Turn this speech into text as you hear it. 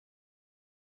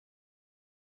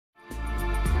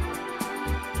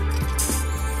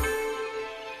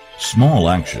Small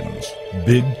actions,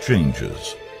 big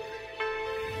changes.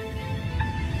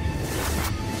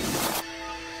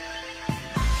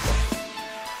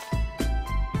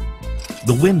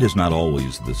 The wind is not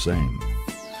always the same.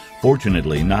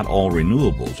 Fortunately, not all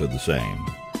renewables are the same.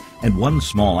 And one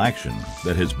small action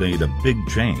that has made a big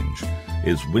change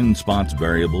is Windspot's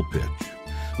variable pitch.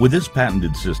 With this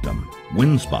patented system,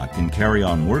 Windspot can carry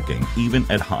on working even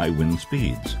at high wind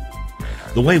speeds.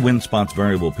 The way Windspot's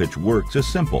variable pitch works is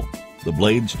simple. The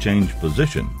blades change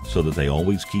position so that they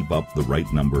always keep up the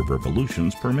right number of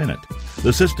revolutions per minute.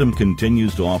 The system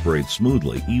continues to operate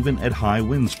smoothly even at high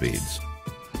wind speeds.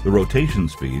 The rotation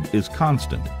speed is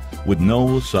constant, with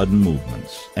no sudden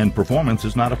movements, and performance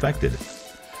is not affected.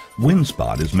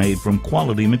 Windspot is made from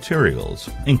quality materials,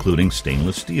 including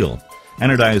stainless steel,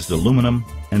 anodized aluminum,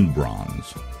 and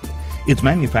bronze. Its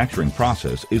manufacturing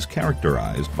process is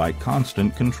characterized by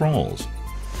constant controls.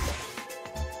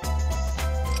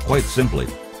 Quite simply,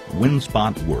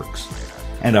 Windspot works,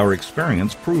 and our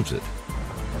experience proves it.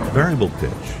 Variable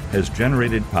pitch has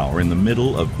generated power in the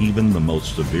middle of even the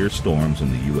most severe storms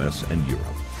in the US and Europe.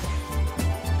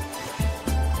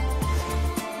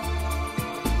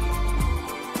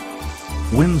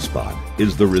 Windspot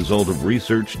is the result of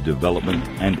research, development,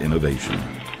 and innovation,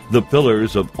 the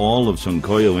pillars of all of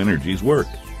Suncoyo Energy's work.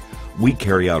 We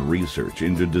carry out research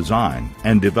into design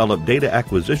and develop data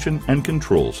acquisition and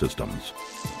control systems.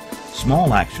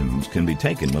 Small actions can be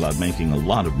taken without making a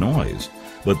lot of noise,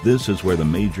 but this is where the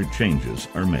major changes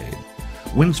are made.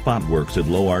 Windspot works at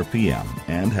low RPM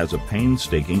and has a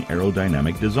painstaking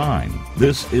aerodynamic design.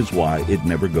 This is why it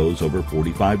never goes over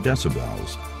 45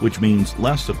 decibels, which means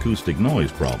less acoustic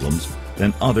noise problems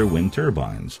than other wind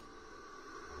turbines.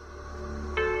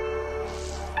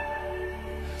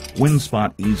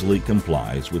 Windspot easily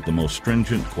complies with the most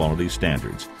stringent quality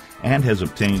standards and has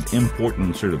obtained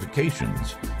important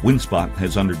certifications. Windspot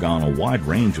has undergone a wide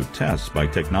range of tests by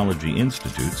technology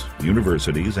institutes,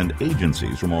 universities, and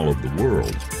agencies from all over the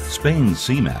world. Spain's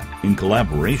CMAT, in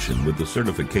collaboration with the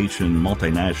certification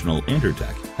multinational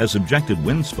Intertech, has subjected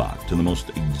Windspot to the most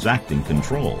exacting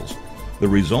controls, the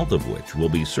result of which will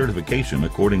be certification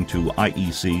according to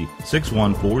IEC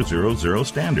 61400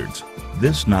 standards.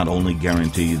 This not only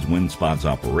guarantees Windspot's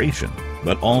operation,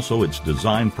 but also its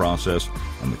design process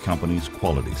and the company's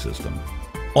quality system.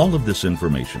 All of this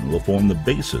information will form the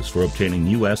basis for obtaining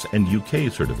US and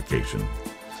UK certification.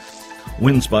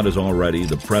 Windspot is already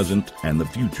the present and the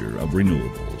future of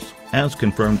renewables, as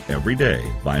confirmed every day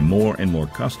by more and more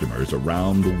customers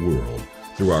around the world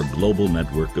through our global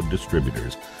network of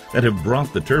distributors that have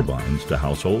brought the turbines to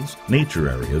households, nature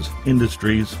areas,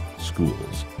 industries,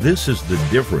 schools. This is the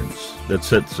difference that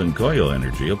sets Suncoyo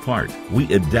Energy apart.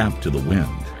 We adapt to the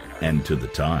wind and to the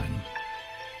time.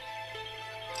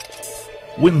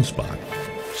 Windspot.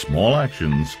 Small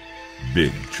actions,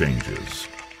 big changes.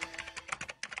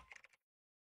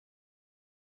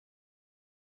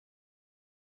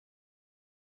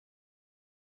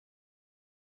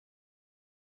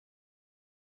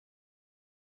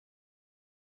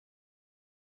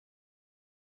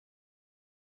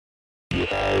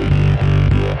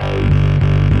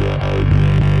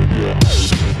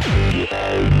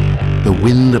 The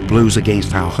wind that blows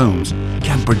against our homes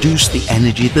can produce the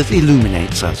energy that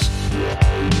illuminates us.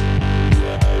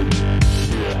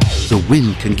 The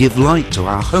wind can give light to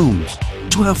our homes,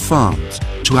 to our farms,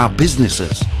 to our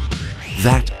businesses.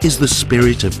 That is the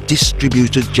spirit of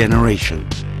distributed generation,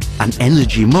 an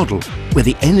energy model where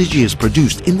the energy is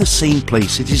produced in the same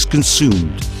place it is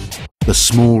consumed. The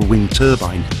small wind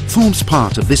turbine forms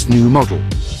part of this new model,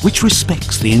 which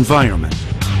respects the environment.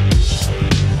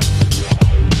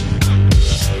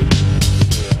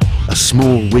 A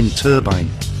small wind turbine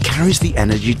carries the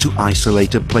energy to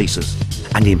isolated places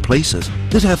and in places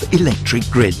that have electric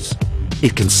grids.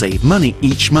 It can save money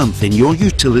each month in your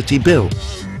utility bill.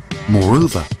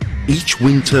 Moreover, each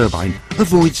wind turbine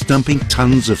avoids dumping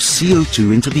tons of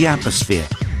CO2 into the atmosphere,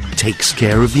 takes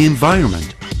care of the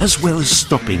environment, as well as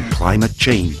stopping climate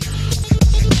change.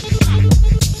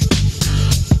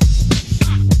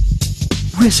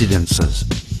 Residences,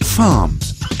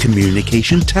 farms,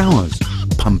 communication towers,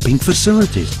 pumping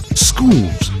facilities,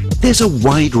 schools. There's a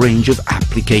wide range of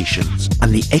applications,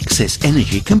 and the excess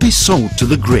energy can be sold to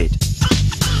the grid.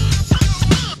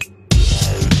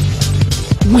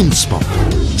 Windspot.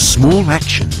 Small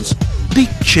actions, big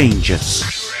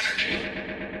changes.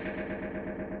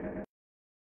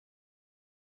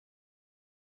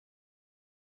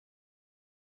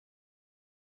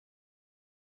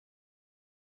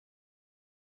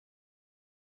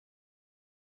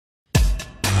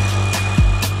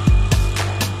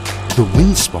 The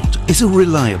Windspot is a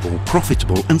reliable,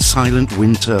 profitable and silent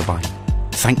wind turbine,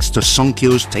 thanks to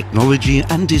Sonkyo's technology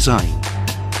and design.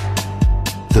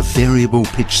 The variable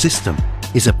pitch system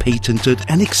is a patented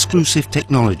and exclusive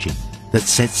technology that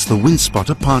sets the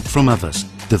Windspot apart from others.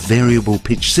 The variable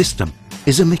pitch system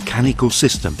is a mechanical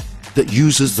system that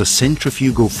uses the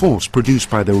centrifugal force produced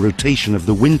by the rotation of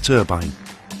the wind turbine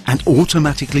and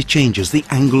automatically changes the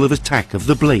angle of attack of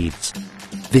the blades.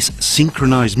 This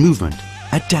synchronized movement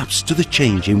adapts to the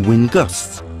change in wind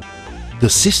gusts. The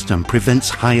system prevents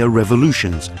higher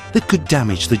revolutions that could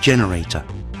damage the generator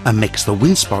and makes the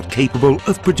Windspot capable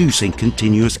of producing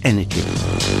continuous energy.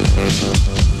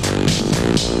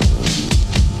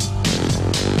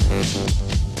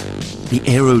 The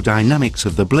aerodynamics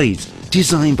of the blades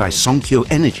designed by Sonkyo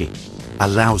Energy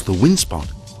allows the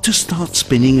Windspot to start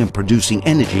spinning and producing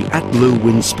energy at low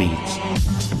wind speeds.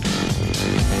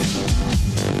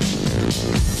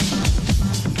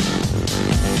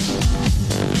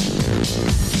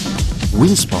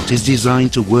 Windspot is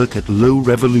designed to work at low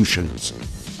revolutions.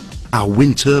 Our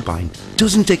wind turbine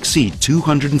doesn't exceed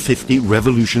 250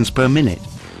 revolutions per minute.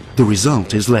 The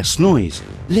result is less noise,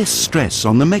 less stress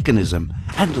on the mechanism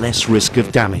and less risk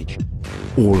of damage.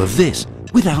 All of this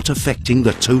without affecting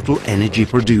the total energy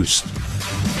produced.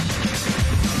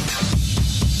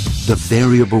 The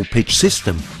variable pitch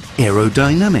system,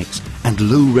 aerodynamics and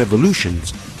low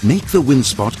revolutions make the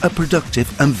Windspot a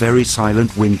productive and very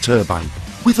silent wind turbine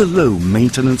with a low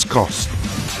maintenance cost.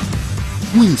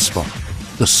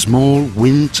 Windspot, the small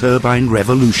wind turbine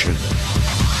revolution.